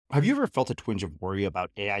Have you ever felt a twinge of worry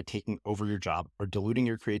about AI taking over your job or diluting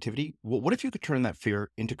your creativity? Well, what if you could turn that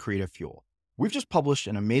fear into creative fuel? We've just published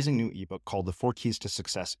an amazing new ebook called The 4 Keys to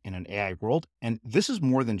Success in an AI World, and this is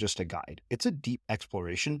more than just a guide. It's a deep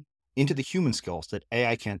exploration into the human skills that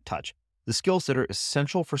AI can't touch, the skills that are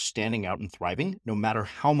essential for standing out and thriving, no matter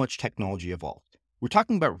how much technology evolves. We're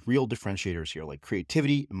talking about real differentiators here, like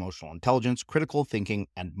creativity, emotional intelligence, critical thinking,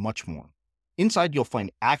 and much more. Inside, you'll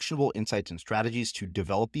find actionable insights and strategies to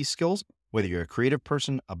develop these skills, whether you're a creative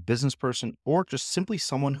person, a business person, or just simply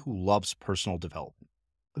someone who loves personal development.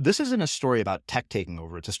 This isn't a story about tech taking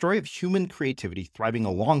over. It's a story of human creativity thriving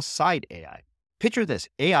alongside AI. Picture this,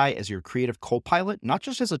 AI as your creative co-pilot, not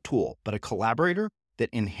just as a tool, but a collaborator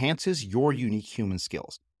that enhances your unique human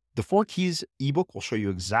skills. The 4 Keys ebook will show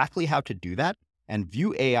you exactly how to do that and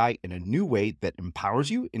view AI in a new way that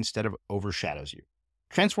empowers you instead of overshadows you.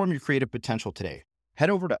 Transform your creative potential today. Head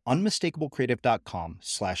over to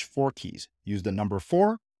unmistakablecreative.com/4keys. Use the number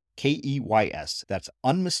 4, KEYS. That's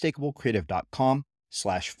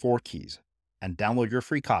unmistakablecreative.com/4keys and download your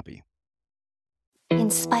free copy. In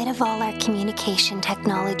spite of all our communication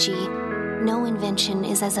technology, no invention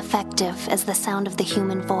is as effective as the sound of the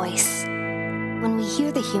human voice. When we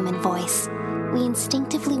hear the human voice, we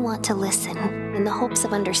instinctively want to listen in the hopes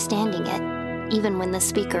of understanding it, even when the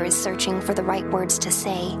speaker is searching for the right words to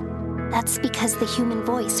say. That's because the human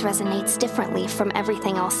voice resonates differently from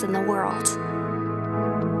everything else in the world.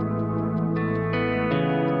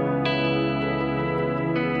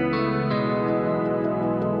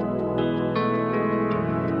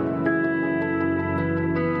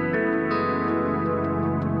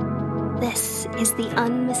 This is the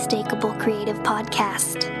Unmistakable Creative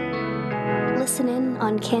Podcast. Listen in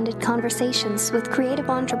on candid conversations with creative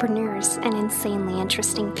entrepreneurs and insanely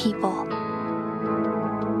interesting people.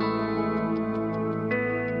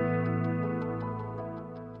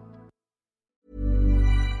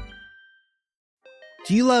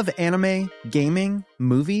 Do you love anime, gaming,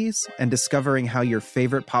 movies, and discovering how your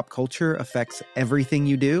favorite pop culture affects everything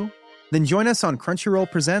you do? Then join us on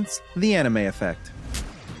Crunchyroll Presents The Anime Effect.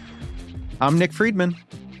 I'm Nick Friedman.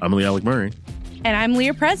 I'm Lee Alec Murray. And I'm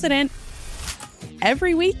Leah President.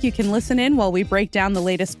 Every week, you can listen in while we break down the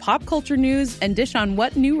latest pop culture news and dish on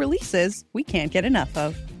what new releases we can't get enough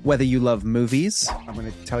of. Whether you love movies, I'm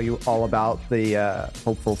going to tell you all about the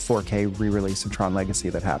hopeful 4K re-release of Tron Legacy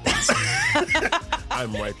that happens.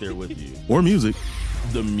 I'm right there with you. Or music.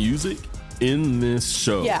 The music in this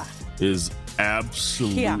show is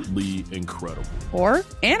absolutely incredible. Or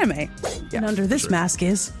anime. And under this mask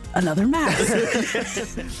is another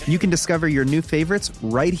mask. You can discover your new favorites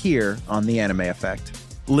right here on The Anime Effect.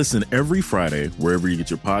 Listen every Friday wherever you get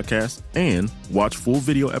your podcast and watch full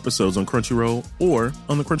video episodes on Crunchyroll or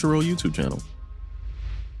on the Crunchyroll YouTube channel.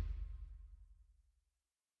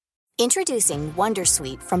 Introducing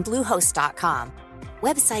Wondersuite from Bluehost.com.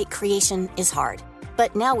 Website creation is hard,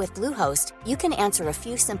 but now with Bluehost, you can answer a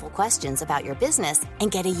few simple questions about your business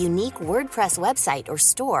and get a unique WordPress website or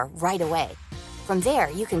store right away. From there,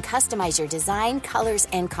 you can customize your design, colors,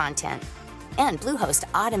 and content. And Bluehost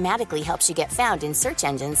automatically helps you get found in search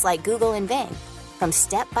engines like Google and Bing. From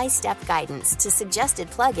step-by-step guidance to suggested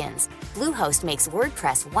plugins, Bluehost makes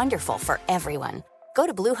WordPress wonderful for everyone. Go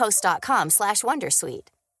to bluehost.com/wondersuite.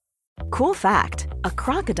 Cool fact, a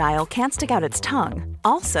crocodile can't stick out its tongue.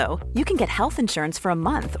 Also, you can get health insurance for a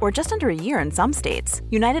month or just under a year in some states.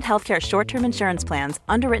 United Healthcare short-term insurance plans,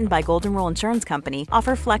 underwritten by Golden Rule Insurance Company,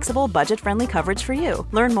 offer flexible, budget-friendly coverage for you.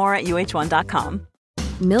 Learn more at uh1.com.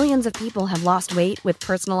 Millions of people have lost weight with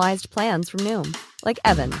personalized plans from Noom. Like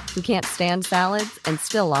Evan, who can't stand salads and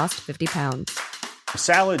still lost 50 pounds.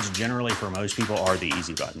 Salads generally for most people are the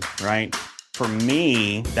easy button, right? For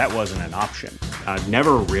me, that wasn't an option. I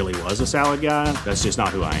never really was a salad guy. That's just not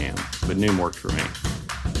who I am. But Noom worked for me.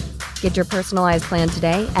 Get your personalized plan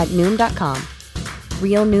today at Noom.com.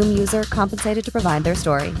 Real Noom user compensated to provide their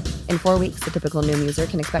story. In 4 weeks, the typical Noom user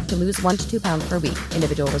can expect to lose 1 to 2 pounds per week.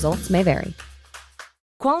 Individual results may vary.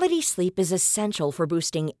 Quality sleep is essential for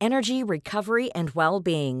boosting energy, recovery, and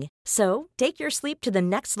well-being. So, take your sleep to the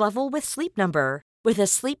next level with Sleep Number. With a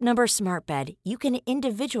Sleep Number smart bed, you can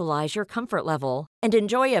individualize your comfort level and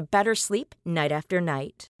enjoy a better sleep night after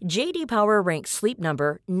night. J.D. Power ranks Sleep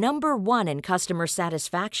Number number 1 in customer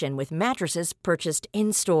satisfaction with mattresses purchased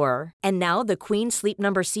in-store. And now the Queen Sleep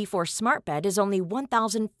Number C4 smart bed is only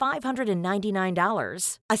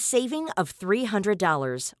 $1,599, a saving of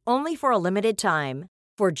 $300, only for a limited time.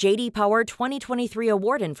 For J.D. Power 2023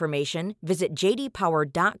 award information, visit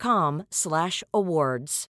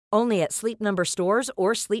jdpower.com/awards. Only at Sleep Number stores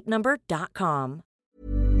or sleepnumber.com.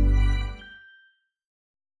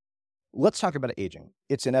 Let's talk about aging.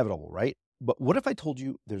 It's inevitable, right? But what if I told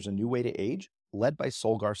you there's a new way to age, led by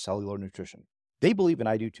Solgar Cellular Nutrition? They believe, and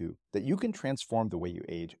I do too, that you can transform the way you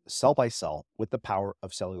age cell by cell with the power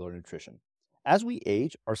of cellular nutrition. As we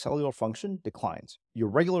age, our cellular function declines. Your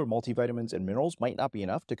regular multivitamins and minerals might not be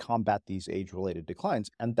enough to combat these age-related declines,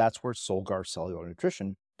 and that's where Solgar Cellular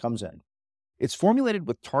Nutrition comes in. It's formulated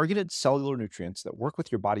with targeted cellular nutrients that work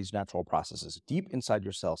with your body's natural processes deep inside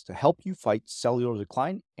your cells to help you fight cellular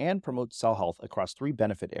decline and promote cell health across 3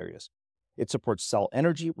 benefit areas. It supports cell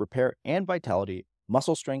energy, repair, and vitality,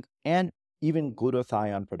 muscle strength, and even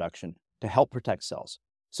glutathione production to help protect cells.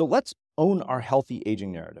 So let's own our healthy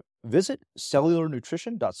aging narrative. Visit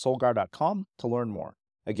cellularnutrition.solgar.com to learn more.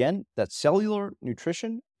 Again, that's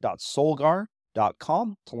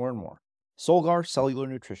cellularnutrition.solgar.com to learn more. Solgar Cellular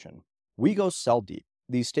Nutrition. We go cell deep.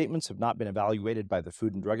 These statements have not been evaluated by the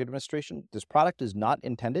Food and Drug Administration. This product is not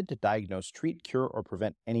intended to diagnose, treat, cure, or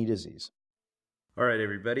prevent any disease. All right,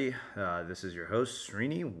 everybody. This is your host,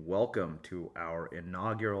 Srini. Welcome to our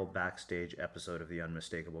inaugural backstage episode of The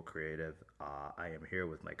Unmistakable Creative. I am here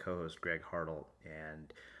with my co-host, Greg Hartle,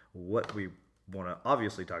 and what we want to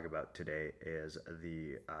obviously talk about today is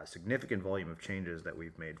the significant volume of changes that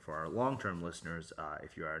we've made for our long-term listeners.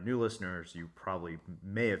 If you are new listeners, you probably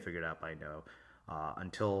may have figured out by now.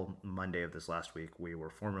 Until Monday of this last week, we were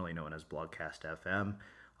formerly known as Blogcast FM.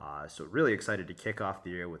 So really excited to kick off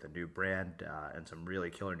the year with a new brand and some really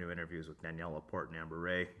killer new interviews with Danielle Laporte and Amber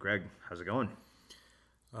Ray. Greg, how's it going?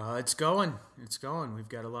 It's going. We've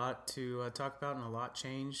got a lot to talk about, and a lot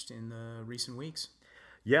changed in the recent weeks.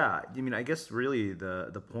 Yeah, I mean, I guess really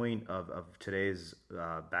the point of today's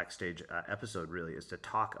backstage episode really is to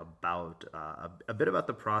talk about a bit about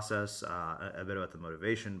the process, a bit about the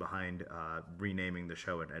motivation behind renaming the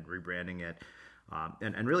show and rebranding it,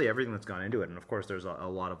 and really everything that's gone into it. And of course, there's a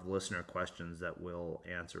lot of listener questions that we'll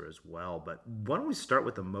answer as well. But why don't we start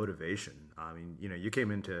with the motivation? I mean, you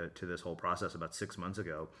came into this whole process about 6 months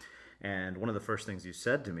ago. And one of the first things you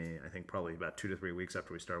said to me, I think probably about 2 to 3 weeks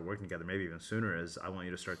after we started working together, maybe even sooner, is I want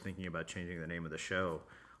you to start thinking about changing the name of the show,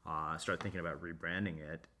 start thinking about rebranding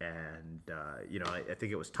it. And, I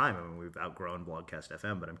think it was time. I mean, we've outgrown Blogcast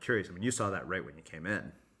FM, but I'm curious. I mean, you saw that right when you came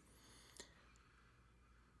in.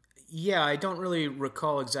 Yeah, I don't really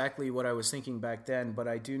recall exactly what I was thinking back then, but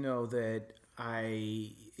I do know that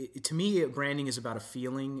to me, branding is about a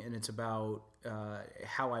feeling, and it's about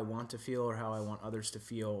how I want to feel or how I want others to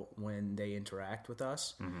feel when they interact with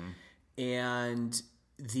us. Mm-hmm. And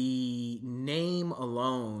the name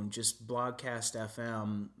alone, just Blogcast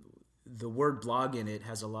FM, the word blog in it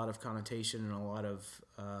has a lot of connotation and a lot of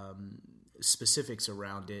specifics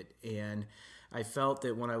around it. And I felt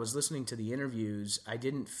that when I was listening to the interviews, I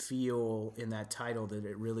didn't feel in that title that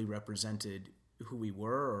it really represented who we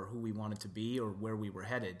were or who we wanted to be or where we were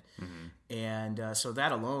headed. Mm-hmm. And so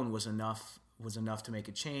that alone was enough to make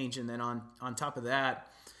a change. And then on top of that,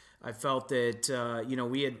 I felt that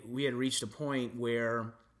we had reached a point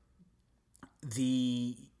where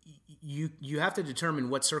you have to determine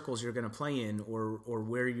what circles you're going to play in or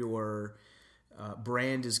where your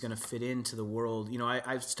brand is going to fit into the world.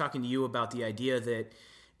 I was talking to you about the idea that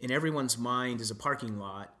in everyone's mind is a parking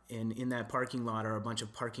lot, and in that parking lot are a bunch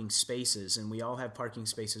of parking spaces, and we all have parking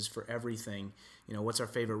spaces for everything. What's our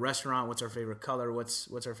favorite restaurant? What's our favorite color?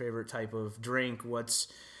 What's our favorite type of drink? What's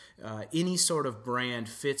any sort of brand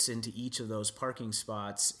fits into each of those parking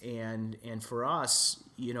spots, and for us,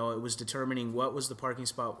 it was determining what was the parking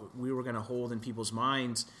spot we were going to hold in people's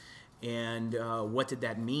minds, and what did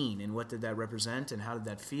that mean, and what did that represent, and how did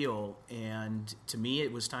that feel? And to me,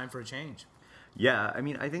 it was time for a change. Yeah, I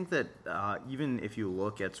mean, I think that even if you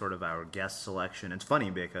look at sort of our guest selection, it's funny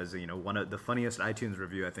because, one of the funniest iTunes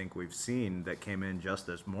review I think we've seen that came in just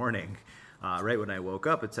this morning, right when I woke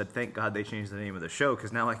up, it said, "Thank God they changed the name of the show,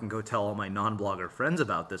 because now I can go tell all my non-blogger friends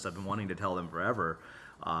about this. I've been wanting to tell them forever."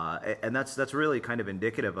 And that's really kind of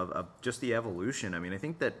indicative of just the evolution. I mean, I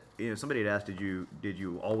think that somebody had asked, did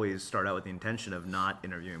you always start out with the intention of not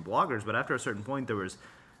interviewing bloggers? But after a certain point, there were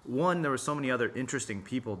so many other interesting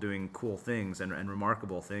people doing cool things and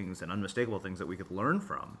remarkable things and unmistakable things that we could learn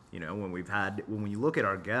from. When we look at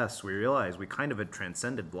our guests, we realize we kind of had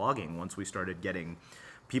transcended blogging once we started getting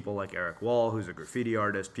people like Eric Wall, who's a graffiti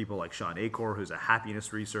artist, people like Sean Acor, who's a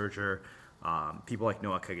happiness researcher, people like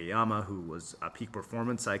Noah Kageyama, who was a peak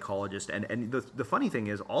performance psychologist. And the funny thing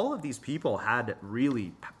is, all of these people had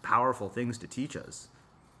really powerful things to teach us.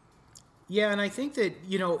 Yeah, and I think that,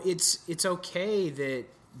 it's okay that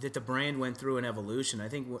the brand went through an evolution. I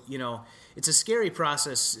think, it's a scary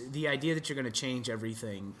process. The idea that you're going to change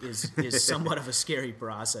everything is somewhat of a scary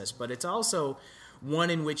process, but it's also one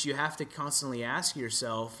in which you have to constantly ask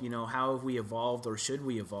yourself, you know, how have we evolved, or should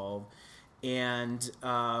we evolve? And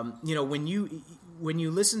you know, when you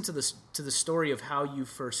listen to the story of how you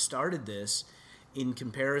first started this, in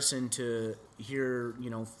comparison to here, you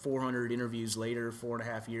know, 400 interviews later,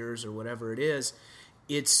 4.5 years or whatever it is,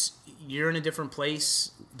 you're in a different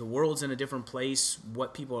place. The world's in a different place.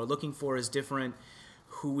 What people are looking for is different.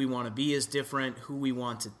 Who we want to be is different. Who we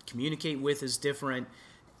want to communicate with is different.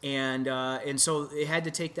 And so it had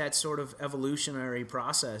to take that sort of evolutionary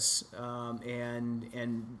process, and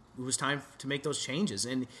it was time to make those changes.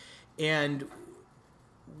 And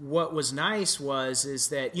what was nice is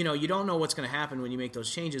that, you know, you don't know what's going to happen when you make those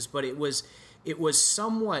changes, but it was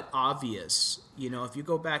somewhat obvious. You know, if you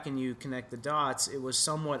go back and you connect the dots, it was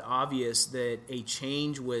somewhat obvious that a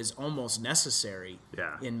change was almost necessary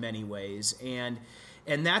in many ways. And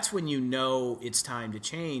that's when you know it's time to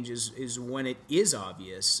change, is when it is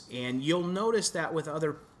obvious. And you'll notice that with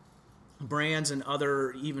other brands and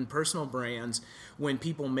other even personal brands, when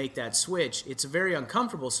people make that switch, it's a very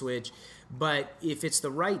uncomfortable switch, but if it's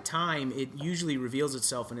the right time, it usually reveals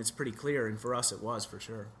itself and it's pretty clear. And for us, it was, for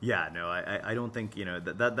sure. Yeah, no, I don't think, you know,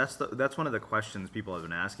 that's one of the questions people have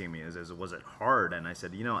been asking me is was it hard? And I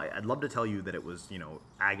said, you know, I'd love to tell you that it was, you know,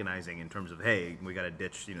 agonizing in terms of, hey, we got to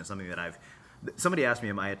ditch, you know, something that somebody asked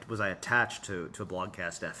me, was I attached to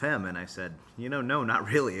Blogcast FM? And I said, you know, no, not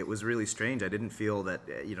really. It was really strange. I didn't feel that,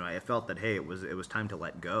 you know, I felt that, hey, it was time to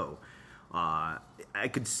let go. I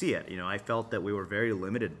could see it. You know, I felt that we were very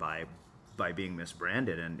limited by being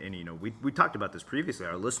misbranded. And you know, we talked about this previously.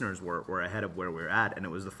 Our listeners were ahead of where we were at. And it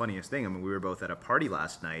was the funniest thing. I mean, we were both at a party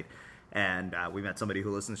last night, and we met somebody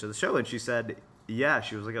who listens to the show, and she said, yeah,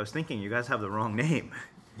 she was like, I was thinking you guys have the wrong name.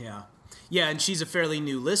 Yeah. Yeah, and she's a fairly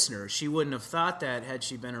new listener. She wouldn't have thought that had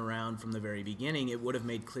she been around from the very beginning. It would have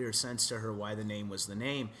made clear sense to her why the name was the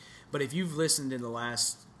name. But if you've listened in the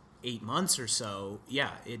last 8 months or so,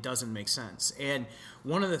 yeah, it doesn't make sense. And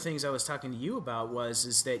one of the things I was talking to you about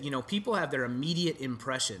is that, you know, people have their immediate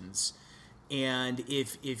impressions. And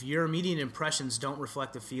if your immediate impressions don't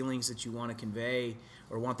reflect the feelings that you want to convey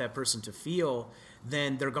or want that person to feel,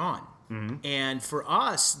 then they're gone. Mm-hmm. And for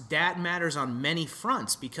us, that matters on many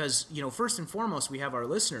fronts because, you know, first and foremost, we have our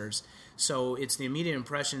listeners. So it's the immediate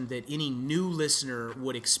impression that any new listener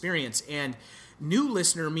would experience. And new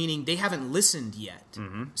listener meaning they haven't listened yet.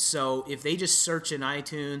 Mm-hmm. So if they just search in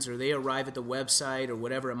iTunes or they arrive at the website or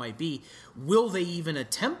whatever it might be, will they even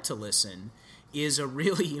attempt to listen? Is a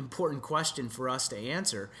really important question for us to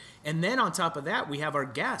answer. And then on top of that, we have our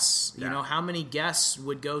guests. You know, how many guests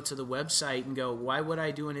would go to the website and go, why would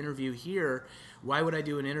I do an interview here? Why would I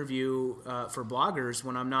do an interview for bloggers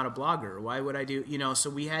when I'm not a blogger? Why would I do, you know, so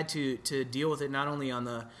we had to deal with it not only on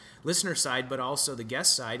the listener side, but also the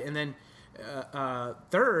guest side. And then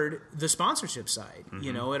third, the sponsorship side. Mm-hmm.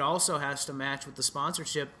 You know, it also has to match with the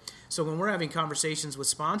sponsorship. So when we're having conversations with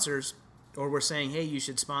sponsors, or we're saying, hey, you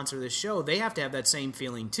should sponsor this show, they have to have that same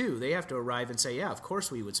feeling too. They have to arrive and say, yeah, of course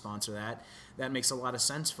we would sponsor that. That makes a lot of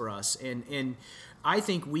sense for us. And I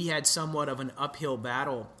think we had somewhat of an uphill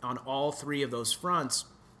battle on all three of those fronts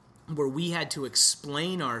where we had to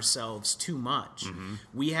explain ourselves too much. Mm-hmm.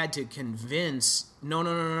 We had to convince,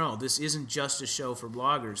 no, this isn't just a show for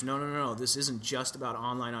bloggers. No, this isn't just about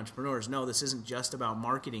online entrepreneurs. No, this isn't just about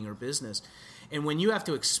marketing or business. And when you have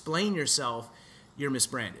to explain yourself, you're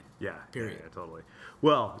misbranded. Yeah. Period. Yeah, totally.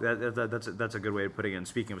 Well, that's a good way of putting it. And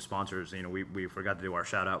speaking of sponsors, you know, we forgot to do our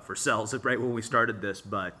shout out for Cells right when we started this.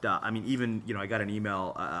 But I mean, even, you know, I got an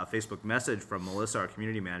email, a Facebook message from Melissa, our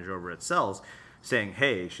community manager over at Cells, saying,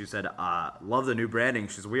 hey, she said, love the new branding.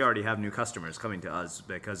 She said, we already have new customers coming to us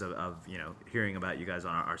because of you know, hearing about you guys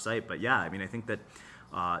on our site. But yeah, I mean, I think that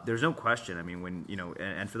there's no question. I mean, when, you know,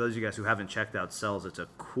 and for those of you guys who haven't checked out Cells, it's a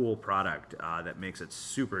cool product that makes it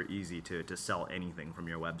super easy to sell anything from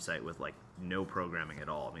your website with like no programming at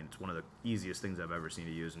all. I mean, it's one of the easiest things I've ever seen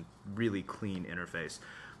to use and really clean interface.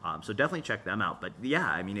 So definitely check them out. But yeah,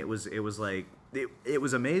 I mean, it was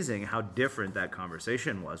amazing how different that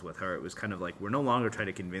conversation was with her. It was kind of like, we're no longer trying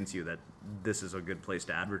to convince you that this is a good place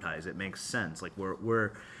to advertise. It makes sense. Like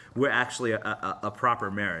we're actually a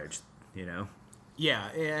proper marriage, you know? Yeah,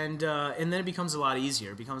 and then it becomes a lot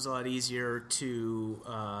easier. It becomes a lot easier to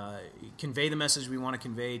convey the message we want to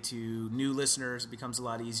convey to new listeners. It becomes a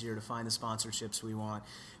lot easier to find the sponsorships we want.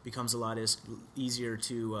 It becomes a lot easier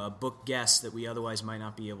to book guests that we otherwise might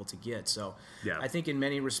not be able to get. So yeah. I think in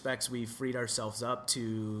many respects we've freed ourselves up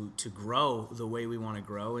to grow the way we want to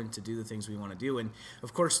grow and to do the things we want to do. And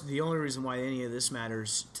of course, the only reason why any of this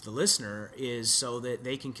matters to the listener is so that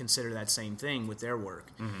they can consider that same thing with their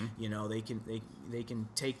work. Mm-hmm. You know, they can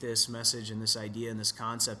take this message and this idea and this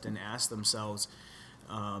concept and ask themselves,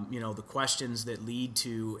 The questions that lead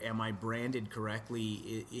to, am I branded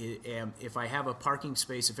correctly? If I have a parking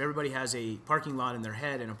space, if everybody has a parking lot in their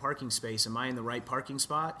head and a parking space, am I in the right parking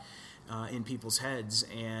spot in people's heads?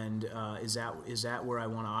 And is that where I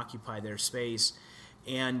want to occupy their space?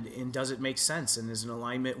 And does it make sense? And is it in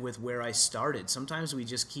alignment with where I started? Sometimes we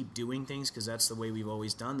just keep doing things because that's the way we've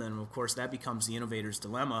always done them. Of course, that becomes the innovator's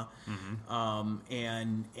dilemma.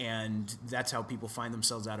 And that's how people find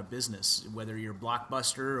themselves out of business. Whether you're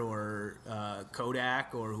Blockbuster or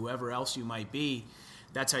Kodak or whoever else you might be,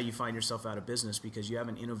 that's how you find yourself out of business, because you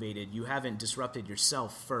haven't innovated. You haven't disrupted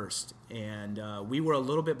yourself first. And we were a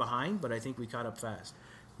little bit behind, but I think we caught up fast.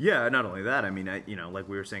 Yeah, not only that, I mean, like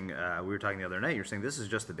we were saying, we were talking the other night, you're saying this is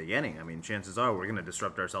just the beginning. I mean, chances are we're going to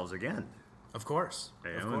disrupt ourselves again. Of course.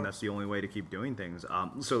 And that's the only way to keep doing things.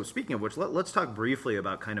 So speaking of which, let's talk briefly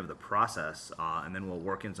about kind of the process, and then we'll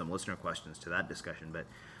work in some listener questions to that discussion. But,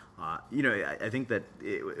 I think that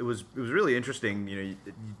it was really interesting,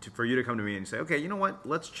 for you to come to me and say, okay, you know what,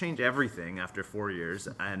 let's change everything after 4 years.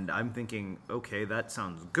 And I'm thinking, okay, that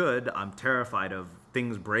sounds good. I'm terrified of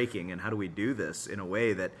things breaking, and how do we do this in a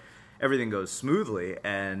way that everything goes smoothly?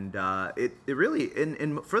 And it really,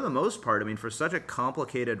 for the most part, I mean, for such a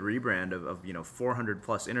complicated rebrand of 400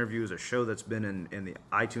 plus interviews, a show that's been in the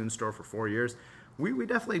iTunes store for 4 years, we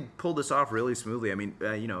definitely pulled this off really smoothly. I mean,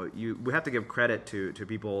 we have to give credit to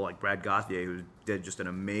people like Brad Gauthier, who did just an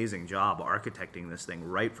amazing job architecting this thing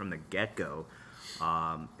right from the get-go.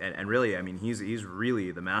 And really, I mean, he's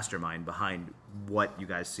really the mastermind behind what you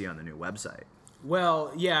guys see on the new website.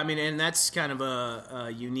 Well, yeah, I mean, and that's kind of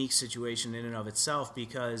a unique situation in and of itself,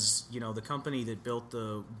 because, the company that built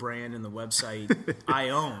the brand and the website I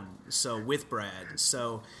own, so with Brad.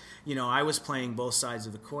 So, I was playing both sides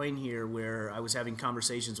of the coin here, where I was having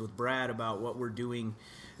conversations with Brad about what we're doing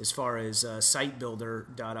as far as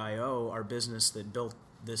sitebuilder.io, our business that built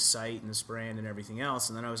this site and this brand and everything else.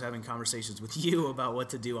 And then I was having conversations with you about what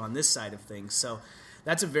to do on this side of things. So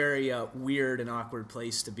that's a very weird and awkward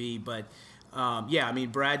place to be. But I mean,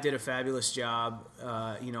 Brad did a fabulous job,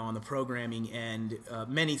 on the programming and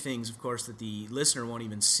many things, of course, that the listener won't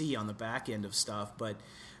even see on the back end of stuff, but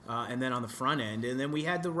and then on the front end. And then we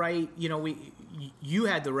had the right, you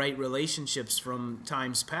had the right relationships from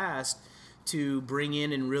times past to bring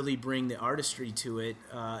in and really bring the artistry to it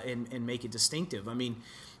and make it distinctive. I mean,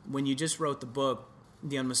 when you just wrote the book,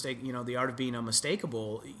 The Art of Being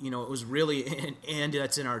Unmistakable, it was really, and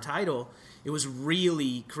that's in our title, it was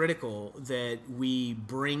really critical that we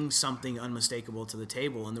bring something unmistakable to the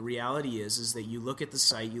table. And the reality is that you look at the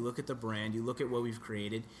site, you look at the brand, you look at what we've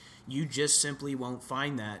created, you just simply won't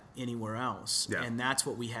find that anywhere else. Yeah. And that's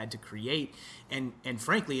what we had to create. And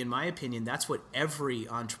frankly, in my opinion, that's what every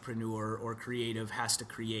entrepreneur or creative has to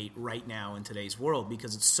create right now in today's world,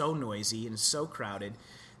 because it's so noisy and it's so crowded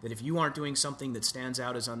that if you aren't doing something that stands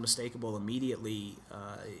out as unmistakable immediately,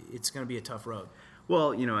 it's going to be a tough road.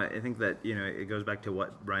 Well, I think that, it goes back to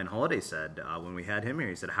what Ryan Holiday said when we had him here.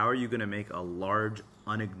 He said, how are you going to make a large,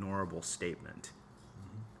 unignorable statement?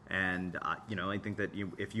 Mm-hmm. And, I think that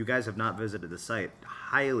if you guys have not visited the site,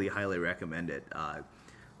 highly, highly recommend it.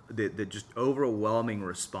 The just overwhelming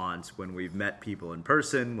response when we've met people in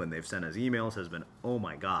person, when they've sent us emails, has been, oh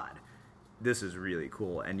my God, this is really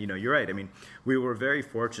cool. And, you're right. I mean, we were very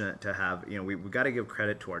fortunate to have, we've got to give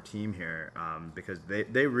credit to our team here because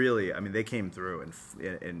they really, I mean, they came through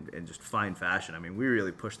in just fine fashion. I mean, we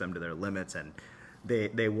really pushed them to their limits, and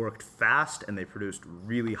they worked fast, and they produced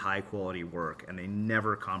really high quality work, and they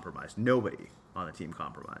never compromised. Nobody on the team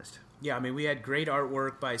compromised. Yeah, I mean, we had great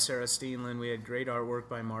artwork by Sarah Steenland. We had great artwork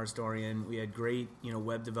by Mars Dorian. We had great,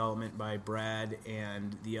 web development by Brad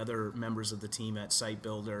and the other members of the team at Site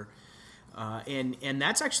Builder. And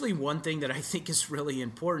that's actually one thing that I think is really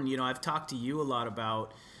important. I've talked to you a lot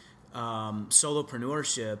about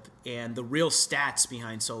solopreneurship and the real stats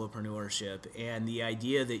behind solopreneurship, and the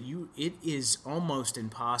idea that it is almost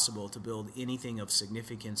impossible to build anything of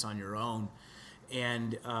significance on your own.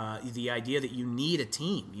 And the idea that you need a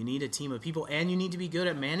team. You need a team of people, and you need to be good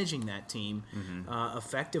at managing that team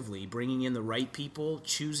effectively, bringing in the right people,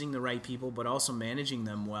 choosing the right people, but also managing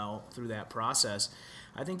them well through that process.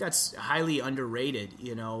 I think that's highly underrated.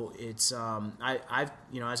 It's I've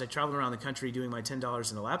as I traveled around the country doing my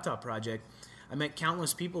 $10 in a laptop project, I met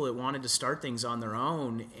countless people that wanted to start things on their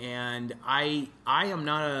own, and I am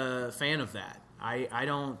not a fan of that. I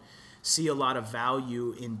don't see a lot of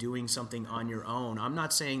value in doing something on your own. I'm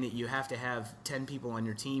not saying that you have to have 10 people on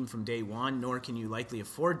your team from day one, nor can you likely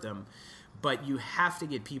afford them, but you have to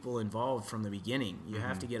get people involved from the beginning. You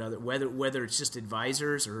have to get other, whether it's just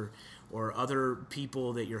advisors or other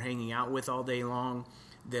people that you're hanging out with all day long.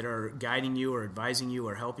 that are guiding you or advising you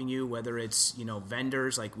or helping you, whether it's,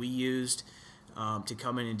 vendors like we used to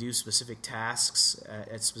come in and do specific tasks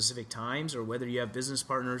at specific times, or whether you have business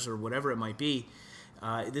partners or whatever it might be.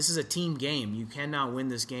 This is a team game. You cannot win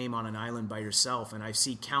this game on an island by yourself. And I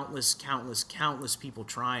see countless people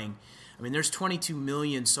trying. I mean, there's 22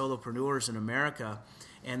 million solopreneurs in America,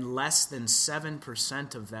 and less than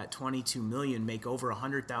 7% of that 22 million make over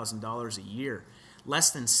 $100,000 a year.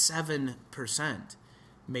 Less than 7%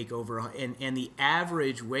 make over, and the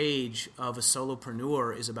average wage of a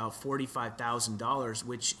solopreneur is about $45,000,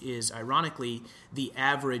 which is ironically the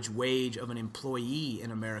average wage of an employee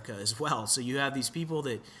in America as well. So you have these people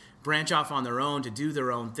that branch off on their own to do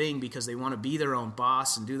their own thing because they want to be their own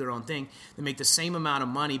boss and do their own thing. They make the same amount of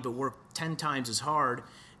money but work 10 times as hard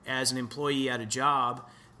as an employee at a job.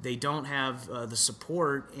 They don't have the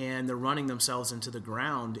support, and they're running themselves into the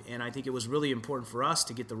ground. And I think it was really important for us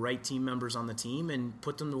to get the right team members on the team and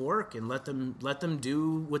put them to work and let them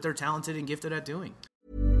do what they're talented and gifted at doing.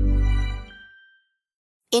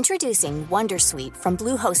 Introducing Wondersuite from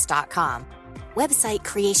Bluehost.com. Website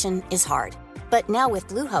creation is hard, but now with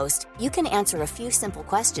Bluehost, you can answer a few simple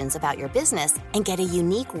questions about your business and get a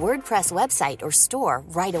unique WordPress website or store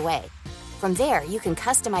right away. From there, you can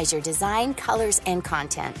customize your design, colors, and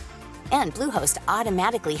content. And Bluehost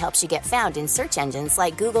automatically helps you get found in search engines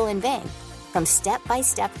like Google and Bing. From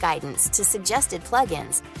step-by-step guidance to suggested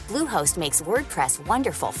plugins, Bluehost makes WordPress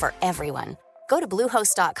wonderful for everyone. Go to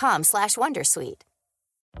bluehost.com/wondersuite.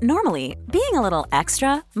 Normally, being a little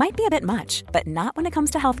extra might be a bit much, but not when it comes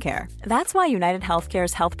to healthcare. That's why United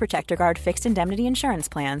Healthcare's Health Protector Guard fixed indemnity insurance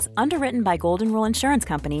plans, underwritten by Golden Rule Insurance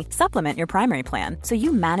Company, supplement your primary plan so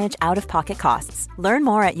you manage out-of-pocket costs. Learn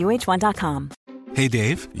more at uh1.com. Hey,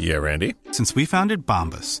 Dave. Yeah, Randy. Since we founded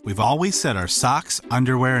Bombas, we've always said our socks,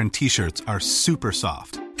 underwear, and T-shirts are super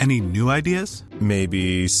soft. Any new ideas?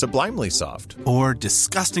 Maybe sublimely soft. Or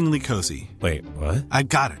disgustingly cozy. Wait, what? I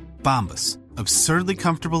got it. Bombas. Absurdly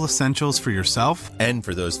comfortable essentials for yourself and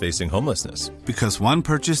for those facing homelessness. Because one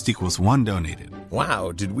purchased equals one donated.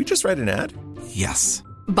 Wow, did we just write an ad? Yes.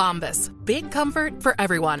 Bombas. Big comfort for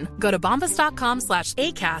everyone. Go to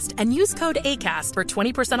bombas.com/ACAST and use code ACAST for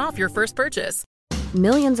 20% off your first purchase.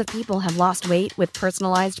 Millions of people have lost weight with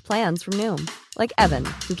personalized plans from Noom. Like Evan,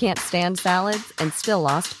 who can't stand salads and still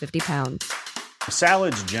lost 50 pounds.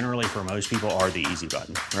 Salads generally for most people are the easy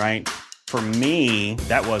button, right? For me,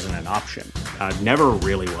 that wasn't an option. I never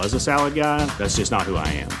really was a salad guy. That's just not who I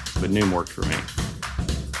am. But Noom worked for me.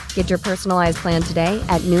 Get your personalized plan today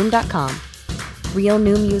at Noom.com. Real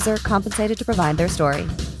Noom user compensated to provide their story.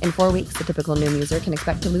 In 4 weeks, the typical Noom user can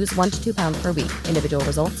expect to lose 1 to 2 pounds per week. Individual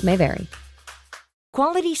results may vary.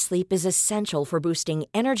 Quality sleep is essential for boosting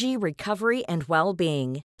energy, recovery, and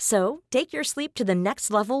well-being. So, take your sleep to the next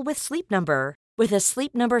level with Sleep Number. With a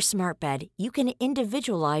Sleep Number smart bed, you can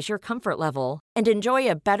individualize your comfort level and enjoy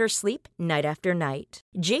a better sleep night after night.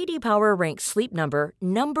 J.D. Power ranks Sleep Number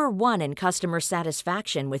 #1 in customer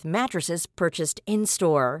satisfaction with mattresses purchased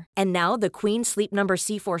in-store. And now the Queen Sleep Number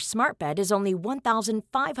C4 smart bed is only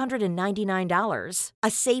 $1,599, a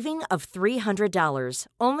saving of $300,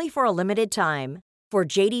 only for a limited time. For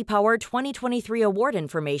J.D. Power 2023 award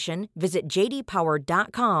information, visit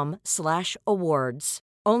jdpower.com/awards.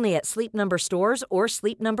 Only at Sleep Number stores or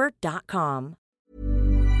sleepnumber.com.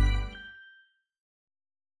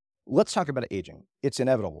 Let's talk about aging. It's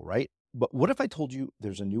inevitable, right? But what if I told you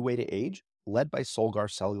there's a new way to age, led by Solgar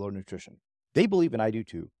Cellular Nutrition? They believe, and I do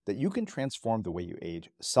too, that you can transform the way you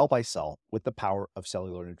age cell by cell with the power of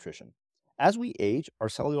cellular nutrition. As we age, our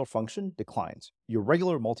cellular function declines. Your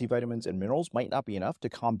regular multivitamins and minerals might not be enough to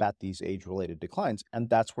combat these age-related declines,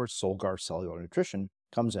 and that's where Solgar Cellular Nutrition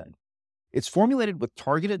comes in. It's formulated with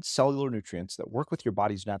targeted cellular nutrients that work with your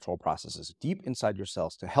body's natural processes deep inside your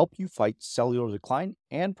cells to help you fight cellular decline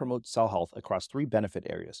and promote cell health across 3 benefit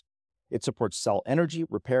areas. It supports cell energy,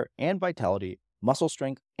 repair, and vitality, muscle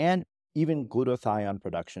strength, and even glutathione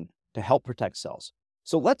production to help protect cells.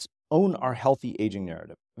 So let's own our healthy aging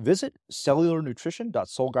narrative. Visit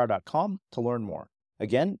cellularnutrition.solgar.com to learn more.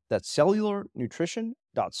 Again, that's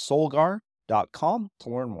cellularnutrition.solgar.com to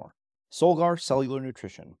learn more. Solgar Cellular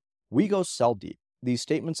Nutrition. We go cell deep. These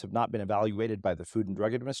statements have not been evaluated by the Food and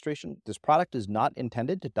Drug Administration. This product is not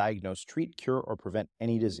intended to diagnose, treat, cure, or prevent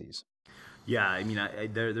any disease. Yeah, I mean,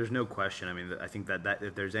 there's no question. I mean, I think that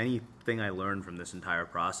if there's anything I learned from this entire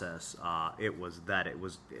process, it was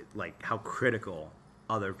like how critical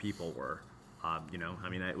other people were. I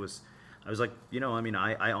mean, I was like,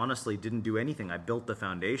 I honestly didn't do anything. I built the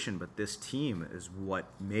foundation, but this team is what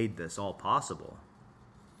made this all possible.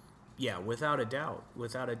 Yeah, without a doubt.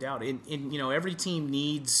 And every team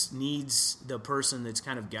needs the person that's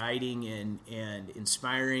kind of guiding and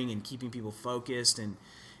inspiring and keeping people focused and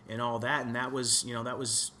all that. And that was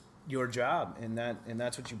your job, and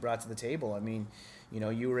that's what you brought to the table. I mean,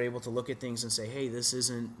 you were able to look at things and say, hey, this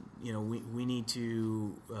isn't, we need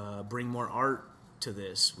to bring more art to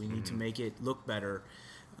this. We need to make it look better.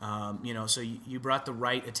 So you brought the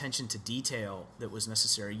right attention to detail that was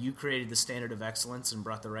necessary. You created the standard of excellence and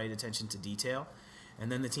brought the right attention to detail,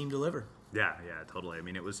 and then the team delivered. Yeah, totally. I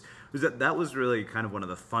mean, that was really kind of one of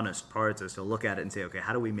the funnest parts, is to look at it and say, okay,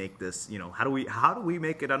 how do we make this, how do we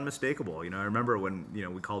make it unmistakable? I remember when,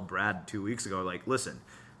 we called Brad 2 weeks ago, like, listen,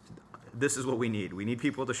 this is what we need. We need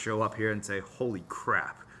people to show up here and say, holy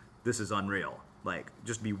crap, this is unreal. Like,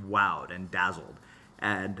 just be wowed and dazzled.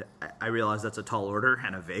 And I realize that's a tall order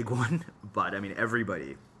and a vague one, but I mean,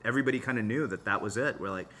 everybody kind of knew that was it. We're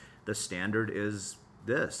like, the standard is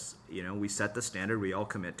this. We set the standard, we all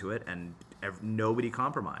commit to it, and nobody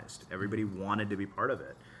compromised. Everybody wanted to be part of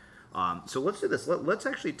it. So let's do this. Let's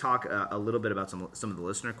actually talk a little bit about some of the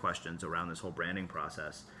listener questions around this whole branding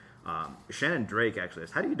process. Shannon Drake actually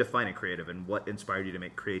asks, how do you define a creative, and what inspired you to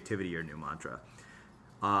make creativity your new mantra?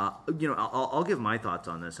 I'll give my thoughts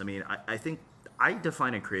on this. I mean, I think I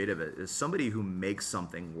define a creative as somebody who makes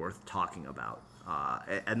something worth talking about.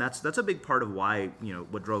 And that's a big part of why,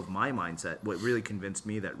 what drove my mindset, what really convinced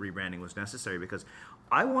me that rebranding was necessary, because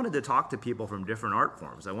I wanted to talk to people from different art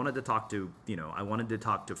forms. I wanted to talk to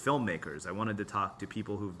filmmakers. I wanted to talk to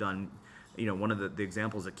people who've done, one of the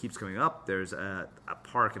examples that keeps coming up, there's a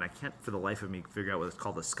park, and I can't for the life of me figure out whether it's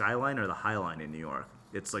called the Skyline or the High Line in New York.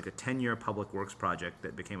 It's like a 10-year public works project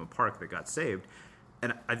that became a park that got saved.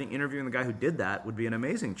 And I think interviewing the guy who did that would be an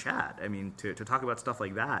amazing chat. I mean, to talk about stuff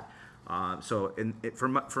like that.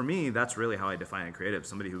 For me, that's really how I define a creative: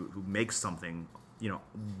 somebody who makes something,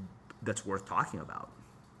 that's worth talking about.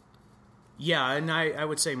 Yeah, and I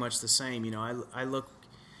would say much the same. I look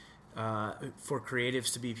for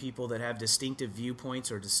creatives to be people that have distinctive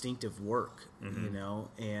viewpoints or distinctive work.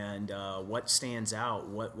 And what stands out,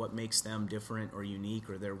 what makes them different or unique,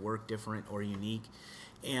 or their work different or unique.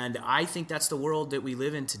 And I think that's the world that we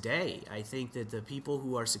live in today. I think that the people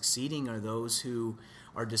who are succeeding are those who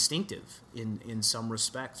are distinctive in some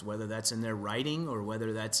respects, whether that's in their writing, or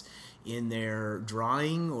whether that's in their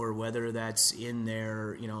drawing, or whether that's in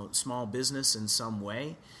their small business in some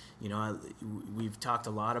way. We've talked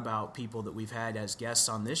a lot about people that we've had as guests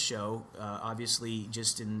on this show, obviously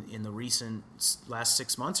just in the recent last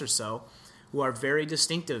 6 months or so, who are very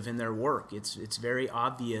distinctive in their work. It's very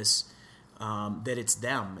obvious that it's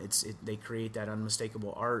them. They create that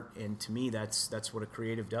unmistakable art, and to me, that's what a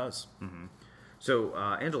creative does. Mm-hmm. So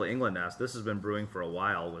Angela England asked, this has been brewing for a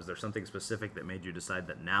while. Was there something specific that made you decide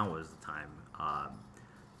that now is the time?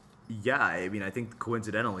 Yeah, I mean, I think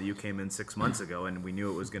coincidentally you came in 6 months ago, and we knew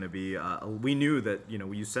it was going to be. We knew that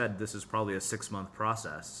you said this is probably a 6-month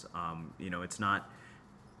process. It's not.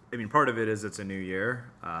 I mean, part of it is it's a new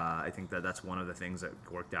year. I think that's one of the things that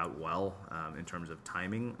worked out well in terms of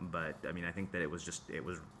timing. But I mean, I think that it was.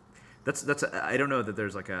 I don't know that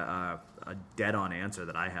there's like a dead-on answer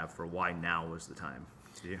that I have for why now was the time.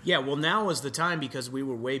 Yeah, well, now was the time because we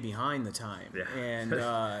were way behind the time. Yeah. And,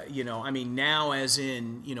 I mean, now as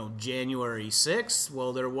in, January 6th,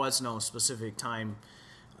 well, there was no specific time.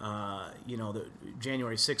 The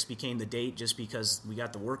January 6th became the date just because we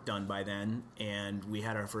got the work done by then, and we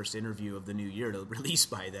had our first interview of the new year to release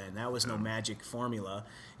by then. That was no magic formula.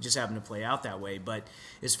 It just happened to play out that way. But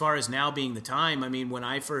as far as now being the time, I mean, when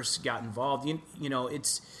I first got involved,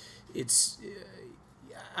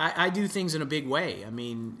 I do things in a big way. I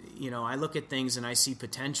mean, I look at things and I see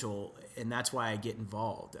potential, and that's why I get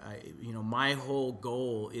involved. My whole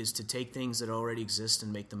goal is to take things that already exist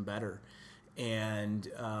and make them better. And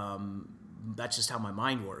that's just how my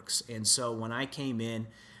mind works. And so when I came in,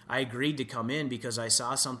 I agreed to come in because I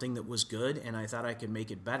saw something that was good and I thought I could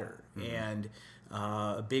make it better. Mm-hmm. And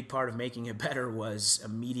a big part of making it better was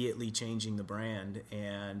immediately changing the brand,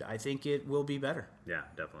 and I think it will be better. Yeah,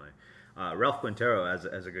 definitely. Ralph Quintero has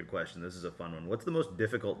a good question. This is a fun one. What's the most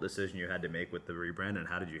difficult decision you had to make with the rebrand, and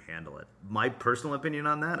how did you handle it? My personal opinion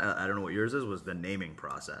on that, I don't know what yours is, was the naming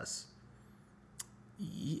process.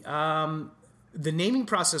 The naming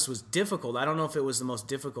process was difficult. I don't know if it was the most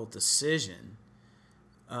difficult decision.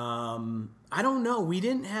 I don't know. We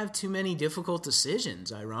didn't have too many difficult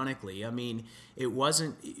decisions, ironically. I mean, it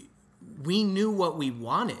wasn't... we knew what we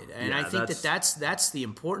wanted. And I think that's the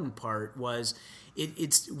important part was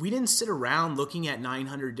we didn't sit around looking at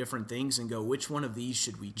 900 different things and go, which one of these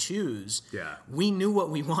should we choose? Yeah. We knew what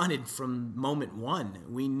we wanted from moment one.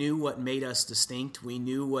 We knew what made us distinct. We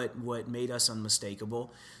knew what made us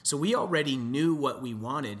unmistakable. So we already knew what we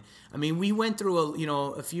wanted. I mean, we went through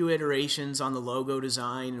a few iterations on the logo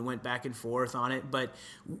design and went back and forth on it, but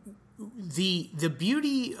the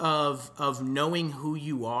beauty of knowing who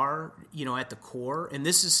you are, at the core, and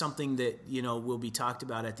this is something that, will be talked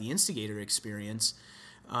about at the Instigator experience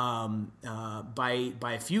by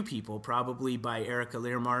a few people, probably by Erica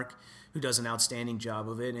Learmark, who does an outstanding job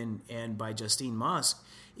of it, and by Justine Musk,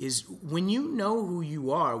 is when you know who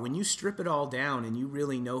you are, when you strip it all down and you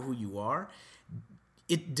really know who you are,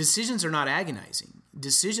 decisions are not agonizing.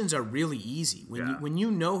 Decisions are really easy. When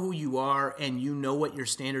you know who you are and you know what your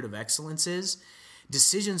standard of excellence is,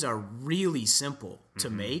 decisions are really simple to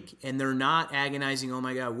make, and they're not agonizing, oh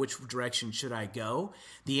my God, which direction should I go?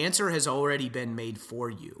 The answer has already been made for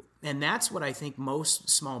you. And that's what I think most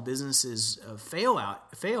small businesses fail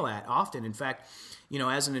at often. In fact,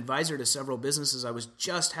 as an advisor to several businesses, I was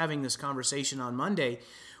just having this conversation on Monday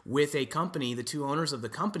with a company, the two owners of the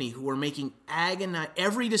company, who were making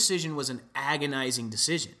every decision was an agonizing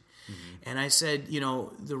decision. And I said,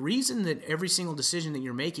 the reason that every single decision that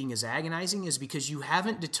you're making is agonizing is because you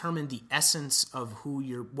haven't determined the essence of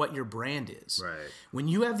what your brand is. Right. When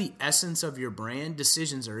you have the essence of your brand,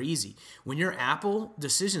 decisions are easy. When you're Apple,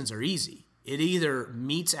 decisions are easy. It either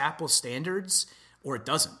meets Apple standards or it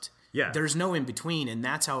doesn't. Yeah. There's no in between, and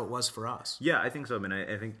that's how it was for us. Yeah, I think so. I mean,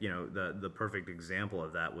 I think, the perfect example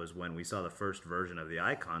of that was when we saw the first version of the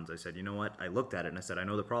icons. I said, you know what? I looked at it and I said, I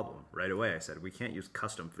know the problem right away. I said, we can't use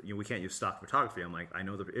we can't use stock photography. I'm like, I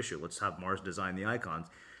know the issue. Let's have Mars design the icons.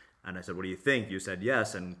 And I said, what do you think? You said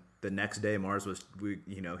yes. And the next day, Mars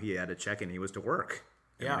he had a check and he was to work.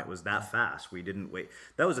 I mean, it was that fast. We didn't wait.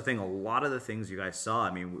 That was the thing. A lot of the things you guys saw,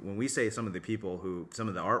 I mean, when we say some of the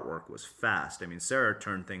artwork was fast, I mean, Sarah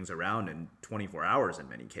turned things around in 24 hours in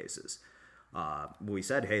many cases. We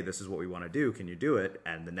said, hey, this is what we want to do. Can you do it?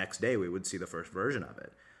 And the next day we would see the first version of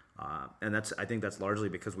it. And I think that's largely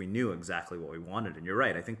because we knew exactly what we wanted. And you're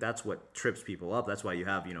right. I think that's what trips people up. That's why you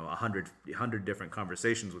have, 100 different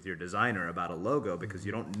conversations with your designer about a logo, because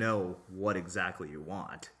you don't know what exactly you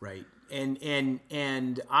want. Right.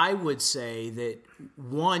 And I would say that,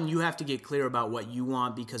 one, you have to get clear about what you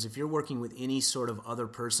want, because if you're working with any sort of other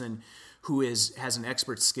person who has an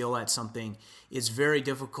expert skill at something, it's very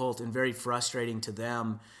difficult and very frustrating to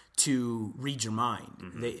them to read your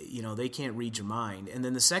mind. They can't read your mind. And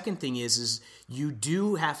then the second thing is you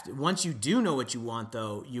do have to, once you do know what you want,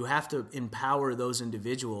 though, you have to empower those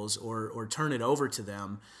individuals or turn it over to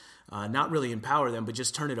them. Not really empower them, but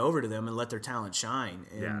just turn it over to them and let their talent shine.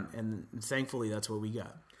 And thankfully, that's what we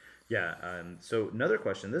got. Yeah. So another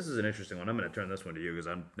question. This is an interesting one. I'm going to turn this one to you because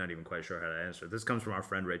I'm not even quite sure how to answer. This comes from our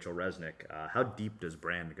friend Rachel Resnick. How deep does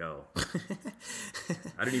brand go?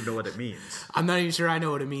 I don't even know what it means. I'm not even sure I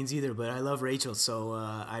know what it means either, but I love Rachel, so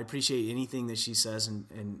I appreciate anything that she says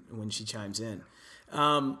and when she chimes in.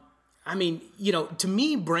 I mean, to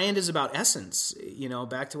me, brand is about essence.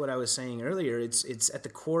 Back to what I was saying earlier, it's at the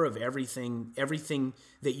core of everything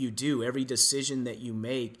that you do, every decision that you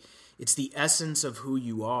make. It's the essence of who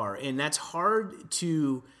you are. And that's hard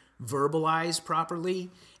to verbalize properly.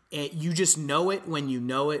 And you just know it when you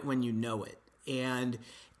know it when you know it. And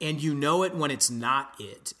you know it when it's not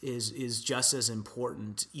it is just as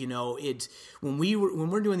important. When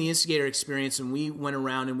we're doing the Instigator experience and we went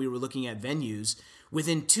around and we were looking at venues,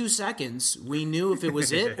 within 2 seconds, we knew if it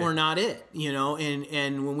was it or not it,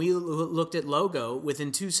 and when we looked at logo,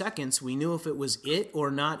 within 2 seconds, we knew if it was it or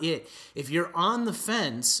not it. If you're on the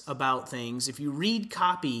fence about things, if you read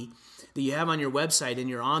copy that you have on your website and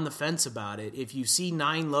you're on the fence about it, if you see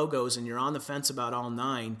 9 logos and you're on the fence about all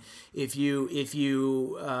 9, if you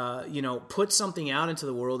put something out into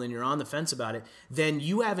the world and you're on the fence about it, then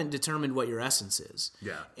you haven't determined what your essence is.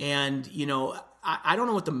 Yeah. And, I don't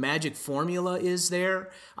know what the magic formula is there.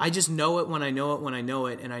 I just know it when I know it when I know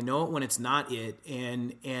it, and I know it when it's not it,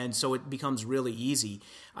 and so it becomes really easy.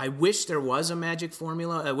 I wish there was a magic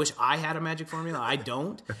formula. I wish I had a magic formula. I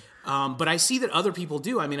don't. But I see that other people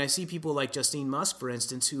do. I mean, I see people like Justine Musk, for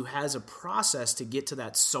instance, who has a process to get to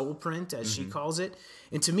that soul print, as she calls it.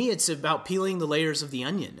 And to me, it's about peeling the layers of the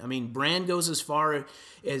onion. I mean, brand goes as far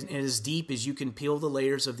as deep as you can peel the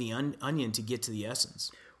layers of the onion to get to the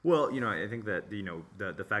essence. Well, I think that,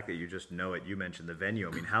 the fact that you just know it, you mentioned the venue.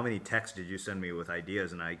 I mean, how many texts did you send me with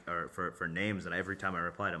ideas or for names, and every time I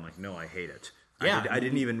replied, I'm like, no, I hate it. Yeah. I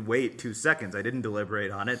didn't even wait 2 seconds. I didn't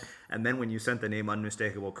deliberate on it. And then when you sent the name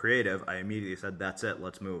Unmistakable Creative, I immediately said, that's it,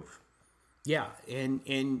 let's move. Yeah, and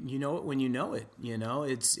you know it when you know it. You know,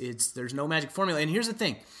 it's there's no magic formula. And here's the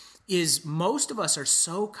thing, is most of us are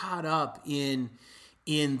so caught up in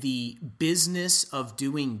the business of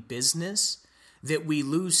doing business that we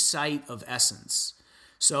lose sight of essence.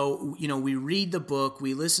 So, you know, we read the book,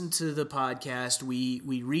 we listen to the podcast, we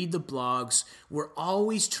read the blogs. We're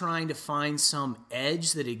always trying to find some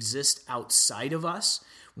edge that exists outside of us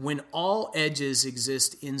when all edges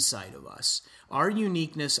exist inside of us. Our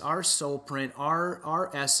uniqueness, our soul print, our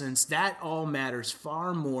essence, that all matters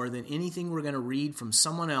far more than anything we're going to read from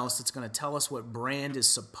someone else that's going to tell us what brand is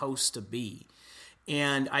supposed to be.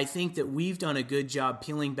 And I think that we've done a good job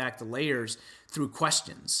peeling back the layers through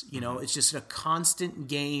questions. You know, it's just a constant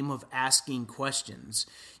game of asking questions.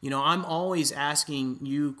 You know, I'm always asking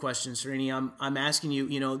you questions, Srini. I'm asking you,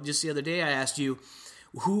 you know, just the other day I asked you,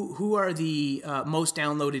 who are the most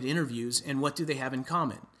downloaded interviews and what do they have in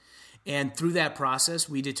common? And through that process,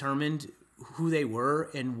 we determined who they were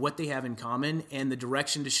and what they have in common and the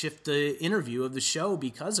direction to shift the interview of the show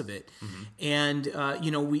because of it. And, you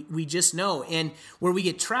know, we just know. And where we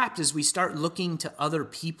get trapped is we start looking to other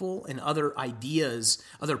people and other ideas,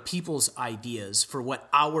 other people's ideas for what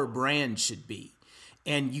our brand should be.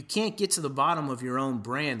 And you can't get to the bottom of your own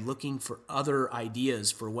brand looking for other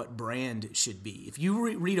ideas for what brand should be. If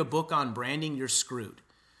you read a book on branding, you're screwed.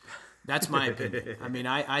 That's my opinion. I mean,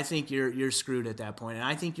 I think you're screwed at that point. And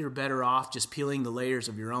I think you're better off just peeling the layers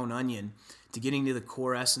of your own onion to getting to the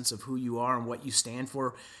core essence of who you are and what you stand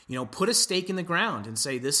for. You know, put a stake in the ground and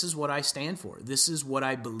say, this is what I stand for. This is what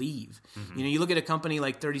I believe. You know, you look at a company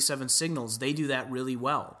like 37 Signals, they do that really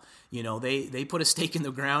well. You know, they put a stake in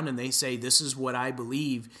the ground and they say, this is what I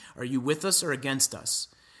believe. Are you with us or against us?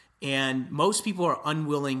 And most people are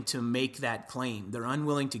unwilling to make that claim. They're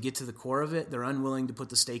unwilling to get to the core of it. They're unwilling to put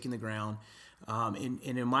the stake in the ground. And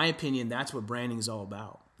in my opinion, that's what branding is all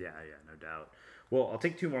about. Yeah, no doubt. Well, I'll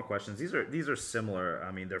take two more questions. These are similar.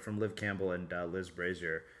 I mean, they're from Liv Campbell and Liz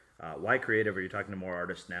Brazier. Why creative? Are you talking to more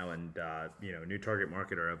artists now and, you know, new target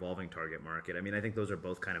market or evolving target market? I mean, I think those are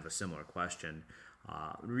both kind of a similar question.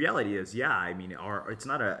 The reality is, yeah, I mean,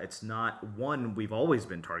 it's not one, we've always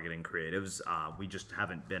been targeting creatives. We just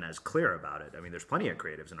haven't been as clear about it. I mean, there's plenty of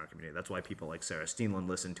creatives in our community. That's why people like Sarah Steenland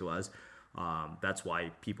listen to us. That's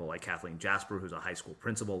why people like Kathleen Jasper, who's a high school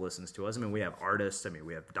principal, listens to us. I mean, we have artists. I mean,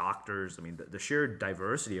 we have doctors. I mean, the sheer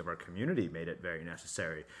diversity of our community made it very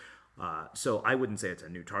necessary. So I wouldn't say it's a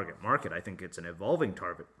new target market. I think it's an evolving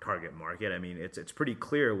target market. I mean, it's pretty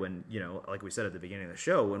clear when, you know, like we said at the beginning of the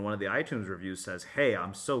show, when one of the iTunes reviews says, hey,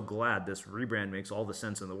 I'm so glad this rebrand makes all the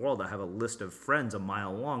sense in the world. I have a list of friends a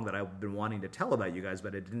mile long that I've been wanting to tell about you guys,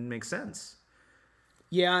 but it didn't make sense.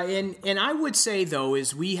 Yeah, and I would say, though,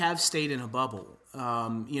 is we have stayed in a bubble.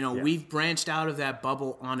 You know, we've branched out of that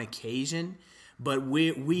bubble on occasion, but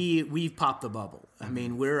we've popped the bubble. I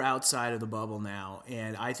mean, we're outside of the bubble now,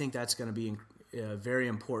 and I think that's going to be very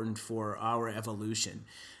important for our evolution.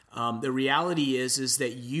 The reality is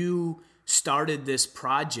that you started this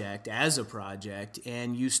project as a project,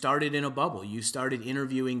 and you started in a bubble. You started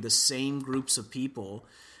interviewing the same groups of people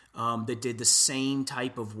that did the same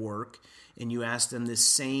type of work, and you asked them the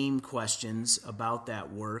same questions about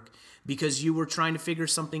that work because you were trying to figure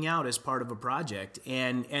something out as part of a project.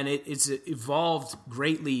 And it's evolved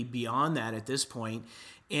greatly beyond that at this point.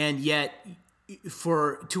 And yet,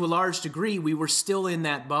 to a large degree, we were still in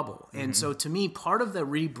that bubble. And so to me, part of the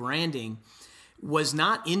rebranding was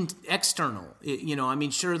not external. You know, I mean,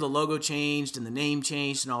 sure, the logo changed and the name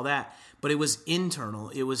changed and all that, but it was internal.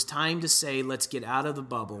 It was time to say, let's get out of the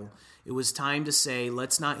bubble. It was time to say,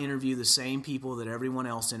 let's not interview the same people that everyone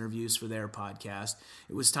else interviews for their podcast.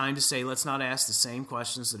 It was time to say, let's not ask the same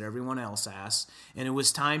questions that everyone else asks. And it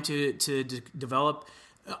was time to develop,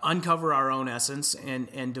 uncover our own essence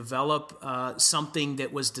and develop something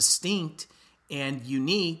that was distinct and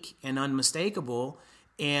unique and unmistakable.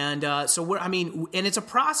 And so and it's a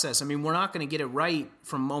process. I mean, we're not going to get it right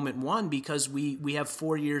from moment one because we have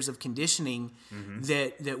 4 years of conditioning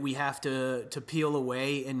that we have to peel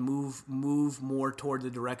away and move more toward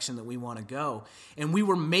the direction that we want to go. And we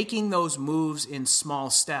were making those moves in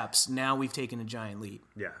small steps. Now we've taken a giant leap.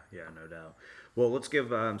 Yeah, no doubt. Well, let's give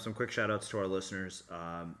some quick shout outs to our listeners.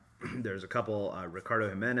 There's a couple, Ricardo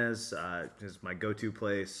Jimenez is my go-to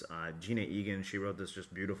place. Gina Egan, she wrote this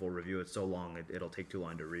just beautiful review. It's so long, it'll take too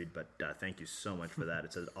long to read, but thank you so much for that.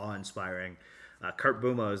 It says awe-inspiring. Kurt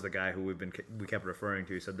Buma is the guy who we kept referring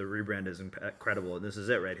to. He said the rebrand is incredible, and this is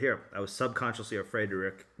it right here. I was subconsciously afraid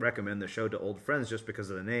to recommend the show to old friends just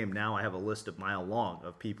because of the name. Now I have a list a mile long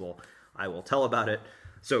of people I will tell about it.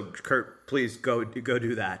 So Kurt, please go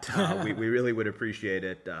do that. We really would appreciate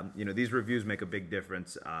it. These reviews make a big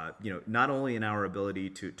difference, not only in our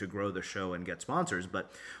ability to grow the show and get sponsors,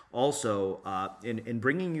 but also in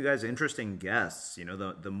bringing you guys interesting guests.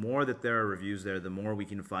 The more that there are reviews there, the more we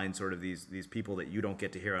can find sort of these people that you don't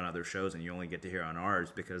get to hear on other shows and you only get to hear on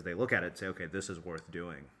ours, because they look at it and say, okay, this is worth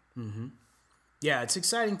doing. Mm-hmm. Yeah, it's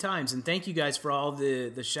exciting times, and thank you guys for all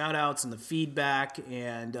the shout outs and the feedback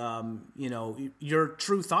and your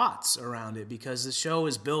true thoughts around it, because the show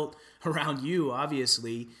is built around you,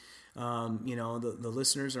 obviously. The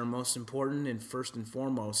listeners are most important and first and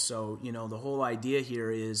foremost. So, the whole idea here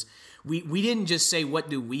is we didn't just say, what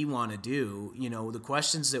do we want to do? The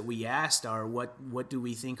questions that we asked are, what do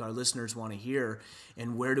we think our listeners want to hear,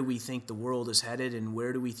 and where do we think the world is headed, and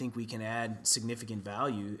where do we think we can add significant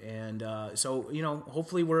value? And so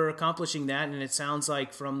hopefully we're accomplishing that. And it sounds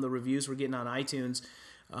like from the reviews we're getting on iTunes,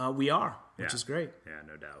 we are, which is great. Yeah,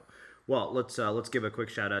 no doubt. Well, let's give a quick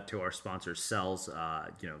shout out to our sponsor, Sells.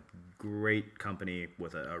 Great company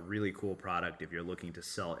with a really cool product. If you're looking to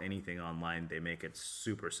sell anything online, they make it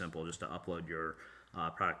super simple just to upload your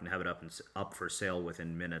product and have it up for sale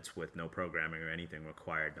within minutes with no programming or anything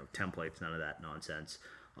required, no templates, none of that nonsense.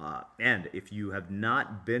 And if you have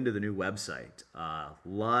not been to the new website, a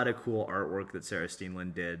lot of cool artwork that Sarah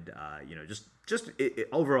Steenland did.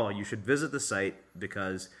 Overall, you should visit the site,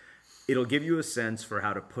 because it'll give you a sense for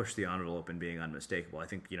how to push the envelope in being unmistakable. I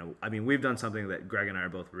think, we've done something that Greg and I are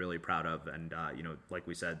both really proud of. And, like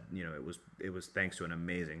we said, it was thanks to an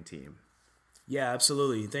amazing team. Yeah,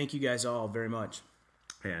 absolutely. Thank you guys all very much.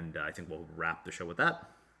 And I think we'll wrap the show with that.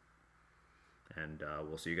 And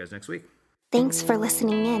we'll see you guys next week. Thanks for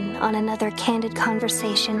listening in on another candid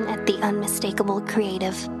conversation at The Unmistakable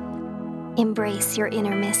Creative. Embrace your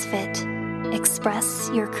inner misfit. Express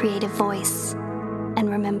your creative voice. And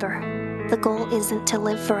remember, the goal isn't to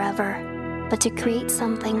live forever, but to create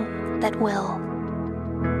something that will.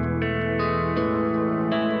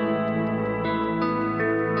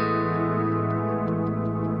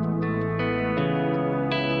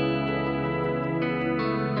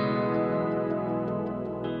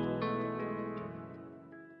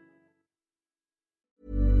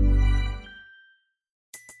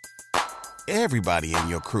 Everybody in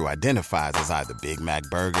your crew identifies as either Big Mac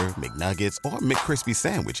Burger, McNuggets, or McCrispy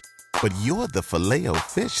Sandwich. But you're the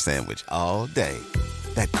Filet-O-Fish Sandwich all day.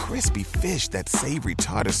 That crispy fish, that savory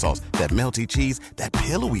tartar sauce, that melty cheese, that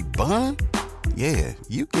pillowy bun. Yeah,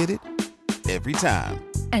 you get it. Every time.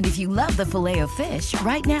 And if you love the Filet-O-Fish,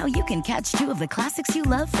 right now you can catch two of the classics you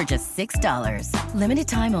love for just $6. Limited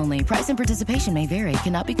time only. Price and participation may vary.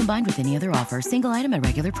 Cannot be combined with any other offer. Single item at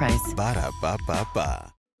regular price.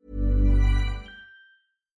 Ba-da-ba-ba-ba.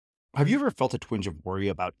 Have you ever felt a twinge of worry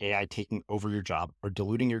about AI taking over your job or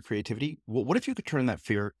diluting your creativity? Well, what if you could turn that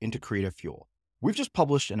fear into creative fuel? We've just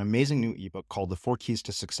published an amazing new ebook called The 4 Keys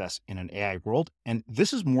to Success in an AI World, and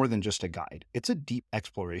this is more than just a guide. It's a deep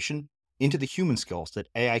exploration into the human skills that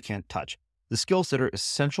AI can't touch, the skills that are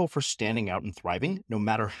essential for standing out and thriving, no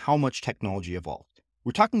matter how much technology evolved.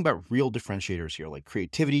 We're talking about real differentiators here, like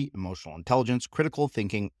creativity, emotional intelligence, critical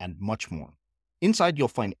thinking, and much more. Inside, you'll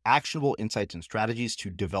find actionable insights and strategies to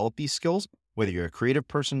develop these skills, whether you're a creative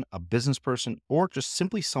person, a business person, or just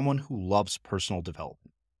simply someone who loves personal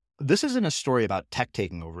development. This isn't a story about tech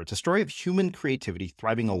taking over. It's a story of human creativity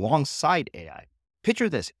thriving alongside AI. Picture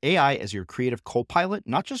this, AI as your creative co-pilot,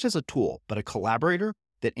 not just as a tool, but a collaborator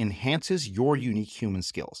that enhances your unique human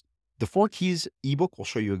skills. The 4 Keys ebook will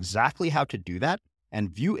show you exactly how to do that and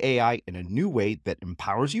view AI in a new way that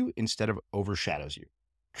empowers you instead of overshadows you.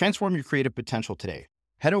 Transform your creative potential today.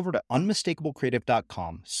 Head over to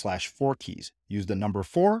unmistakablecreative.com/4keys. Use the number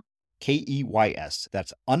 4, KEYS.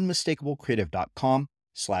 That's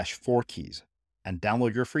unmistakablecreative.com/4keys and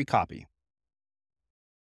download your free copy.